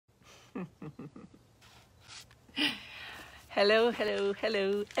Hello, hello,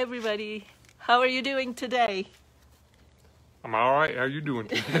 hello, everybody. How are you doing today? I'm all right. How you doing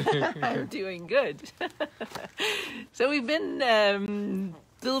today? I'm doing good. So we've been a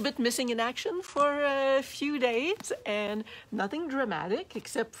little bit missing in action for a few days, and nothing dramatic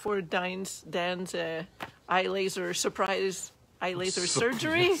except for Dan's eye laser surprise eye laser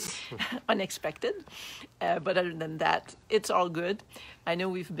surgery, unexpected. But other than that, it's all good. I know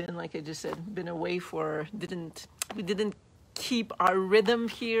we've been, like I just said, been away we didn't keep our rhythm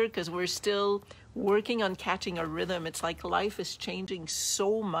here because we're still working on catching our rhythm. It's like life is changing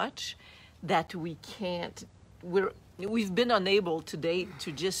so much that we can't, we've been unable to date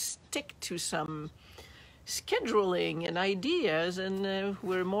to just stick to some scheduling and ideas, and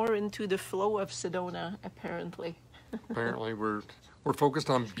we're more into the flow of Sedona, apparently. Apparently, we're focused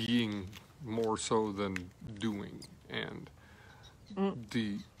on being more so than doing, and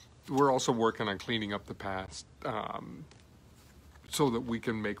we're also working on cleaning up the past, so that we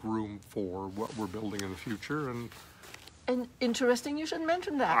can make room for what we're building in the future. And interesting you should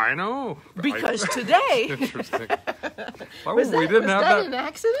mention that. I know, because today interesting. Oh, was we didn't have that an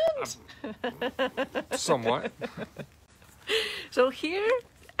accident? Somewhat. So here,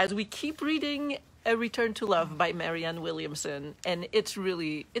 as we keep reading A Return to Love by Marianne Williamson, and it's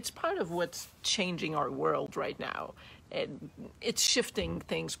part of what's changing our world right now. And it's shifting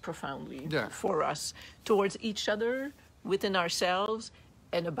things profoundly for us towards each other, within ourselves,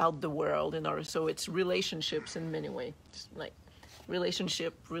 and about the world. So it's relationships in many ways, like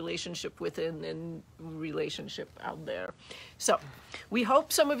relationship within, and relationship out there. So we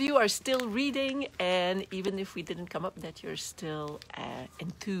hope some of you are still reading, and even if we didn't come up, that you're still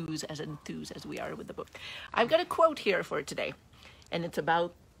enthused as we are with the book. I've got a quote here for today, and it's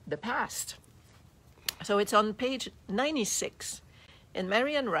about the past. So it's on page 96, and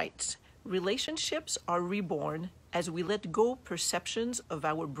Marianne writes, "Relationships are reborn as we let go perceptions of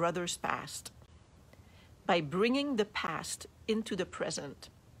our brother's past. By bringing the past into the present,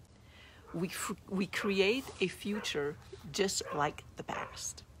 we create a future just like the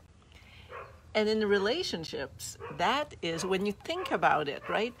past." And in relationships, that is, when you think about it,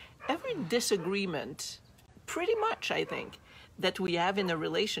 right? Every disagreement, pretty much, I think, that we have in a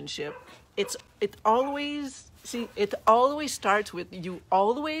relationship, it always starts with, you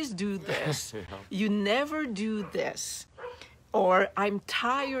always do this. You never do this. Or I'm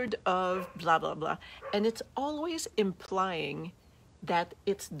tired of blah, blah, blah. And it's always implying that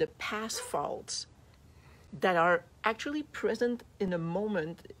it's the past faults that are actually present in a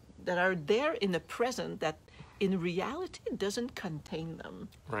moment, that are there in the present, that in reality doesn't contain them.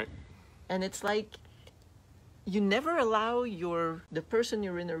 Right. And it's like, you never allow the person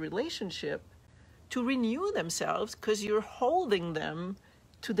you're in a relationship to renew themselves because you're holding them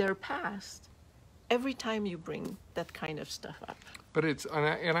to their past every time you bring that kind of stuff up. But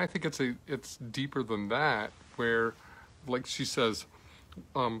I think it's deeper than that, where, like she says,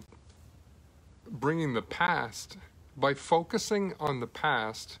 bringing the past, by focusing on the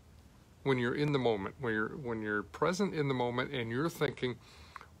past when you're in the moment, when you're present in the moment, and you're thinking,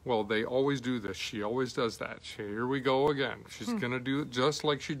 well, they always do this. She always does that. Here we go again. She's going to do it just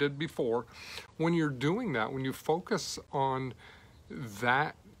like she did before. When you're doing that, when you focus on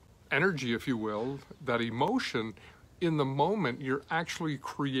that energy, if you will, that emotion, in the moment, you're actually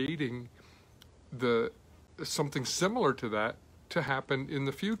creating something similar to that to happen in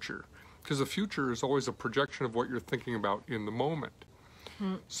the future. Because the future is always a projection of what you're thinking about in the moment.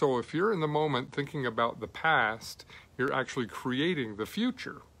 So if you're in the moment thinking about the past, you're actually creating the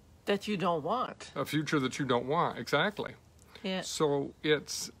future. That you don't want. A future that you don't want, exactly. Yeah. So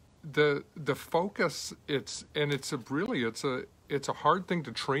it's the focus. It's a hard thing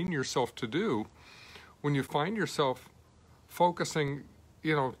to train yourself to do when you find yourself focusing,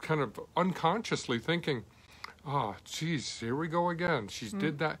 kind of unconsciously thinking, "Oh, geez, here we go again. She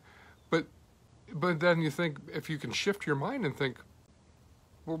did that," but then you think, if you can shift your mind and think,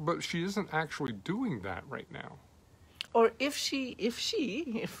 well, but she isn't actually doing that right now. Or if he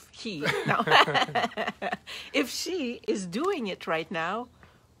is doing it right now,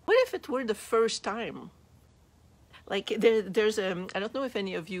 what if it were the first time? Like there's I don't know if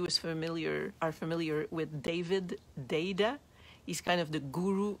any of you are familiar with David Deida. He's kind of the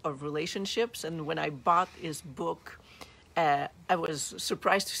guru of relationships, and when I bought his book, I was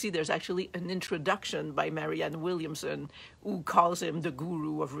surprised to see there's actually an introduction by Marianne Williamson who calls him the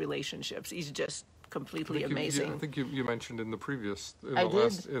guru of relationships. He's just completely amazing. I think you mentioned in the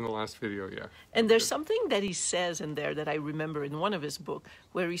last video, yeah. And there's something that he says in there that I remember in one of his books,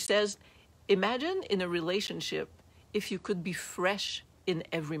 where he says, imagine in a relationship if you could be fresh in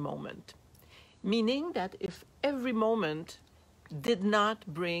every moment. Meaning that if every moment did not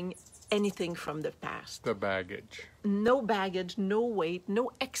bring anything from the past, The baggage. no baggage, no weight,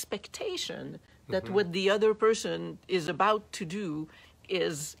 no expectation that what the other person is about to do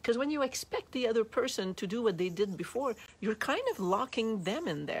is, because when you expect the other person to do what they did before, you're kind of locking them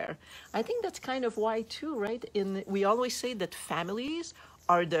in there. I think that's kind of why too, right? We always say that families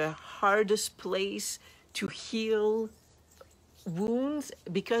are the hardest place to heal wounds,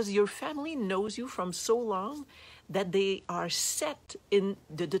 because your family knows you from so long that they are set in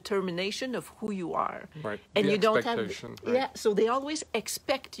the determination of who you are. Right. And The you don't have, expectation, right. yeah, so they always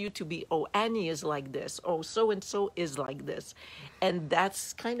expect you to be, oh, Annie is like this, oh, so and so is like this. And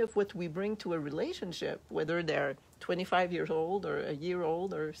that's kind of what we bring to a relationship, whether they're 25 years old or a year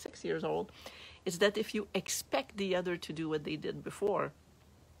old or 6 years old, is that if you expect the other to do what they did before,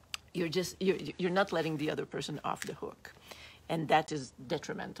 you're not letting the other person off the hook. And that is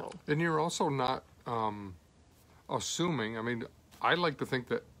detrimental. And you're also not assuming, I mean, I like to think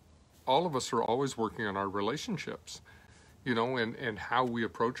that all of us are always working on our relationships, you know, and how we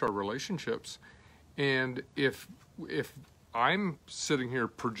approach our relationships. And if I'm sitting here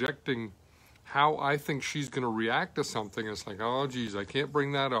projecting how I think she's going to react to something, it's like, oh, geez, I can't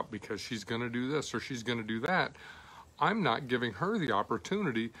bring that up because she's going to do this or she's going to do that. I'm not giving her the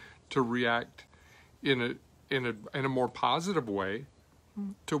opportunity to react in a more positive way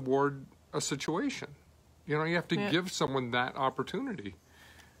toward a situation. You know, you have to give someone that opportunity.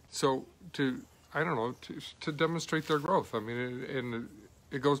 So I don't know, to demonstrate their growth. I mean,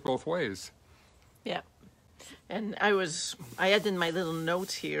 it goes both ways. Yeah. And I had in my little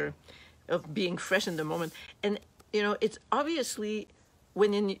notes here of being fresh in the moment. And, you know, it's obviously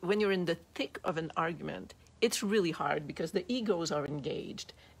when you're in the thick of an argument, it's really hard because the egos are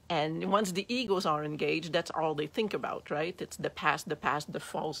engaged. And once the egos are engaged, that's all they think about, right? It's the past, the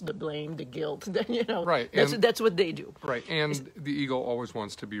faults, the blame, the guilt. You know, right. That's what they do. Right. And the ego always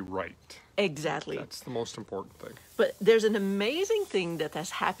wants to be right. Exactly. That's the most important thing. But there's an amazing thing that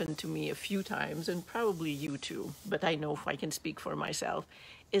has happened to me a few times, and probably you too, but I know if I can speak for myself,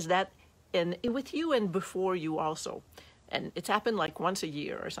 is that with you and before you also, and it's happened like once a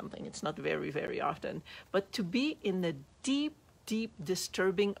year or something. It's not very, very often. But to be in the deep,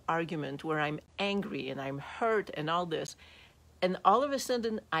 disturbing argument where I'm angry and I'm hurt and all this, and all of a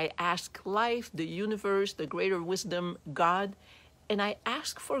sudden I ask life, the universe, the greater wisdom, God, and I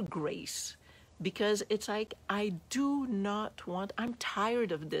ask for grace, because it's like, I do not want, I'm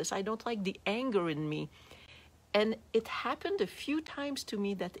tired of this. I don't like the anger in me. And it happened a few times to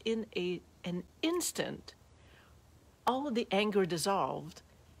me that in an instant, all of the anger dissolved,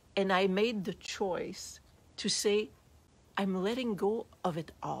 and I made the choice to say, I'm letting go of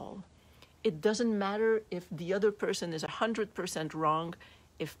it all. It doesn't matter if the other person is 100% wrong,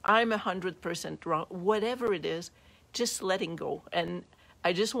 if I'm 100% wrong, whatever it is, just letting go. And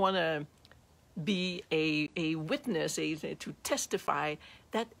I just want to be a witness, to testify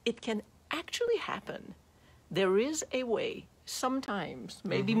that it can actually happen. There is a way, sometimes,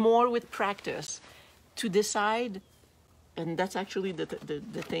 maybe more with practice, to decide. And that's actually the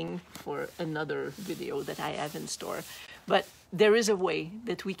thing for another video that I have in store. But there is a way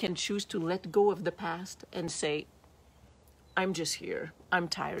that we can choose to let go of the past and say, I'm just here. I'm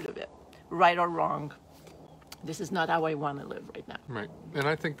tired of it. Right or wrong, this is not how I want to live right now. Right. And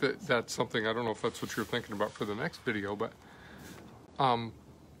I think that that's something, I don't know if that's what you're thinking about for the next video, but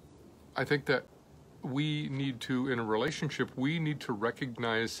I think that we need to, in a relationship, we need to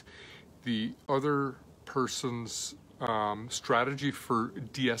recognize the other person's strategy for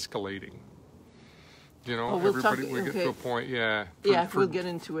de-escalating. You know, we'll everybody, talk, we get to a point, we'll get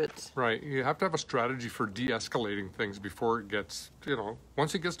into it. Right, you have to have a strategy for de-escalating things before it gets, you know,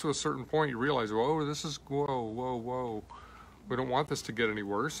 once it gets to a certain point, you realize, whoa, whoa, we don't want this to get any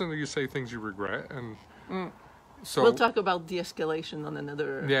worse, and then you say things you regret, and so we'll talk about de-escalation on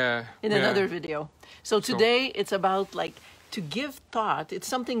another another video. So today it's about to give thought. It's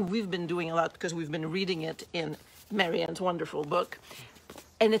something we've been doing a lot because we've been reading it in Marianne's wonderful book.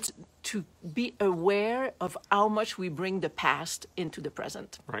 And it's to be aware of how much we bring the past into the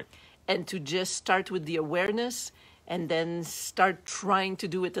present. Right. And to just start with the awareness and then start trying to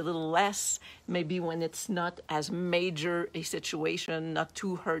do it a little less, maybe when it's not as major a situation, not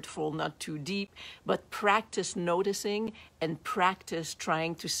too hurtful, not too deep, but practice noticing and practice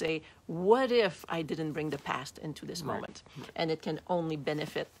trying to say, what if I didn't bring the past into this moment? Right. And it can only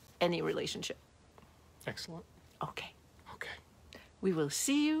benefit any relationship. Excellent. Okay. We will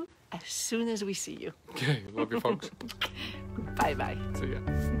see you as soon as we see you. Okay, love you folks. Bye-bye. See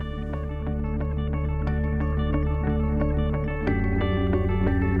ya.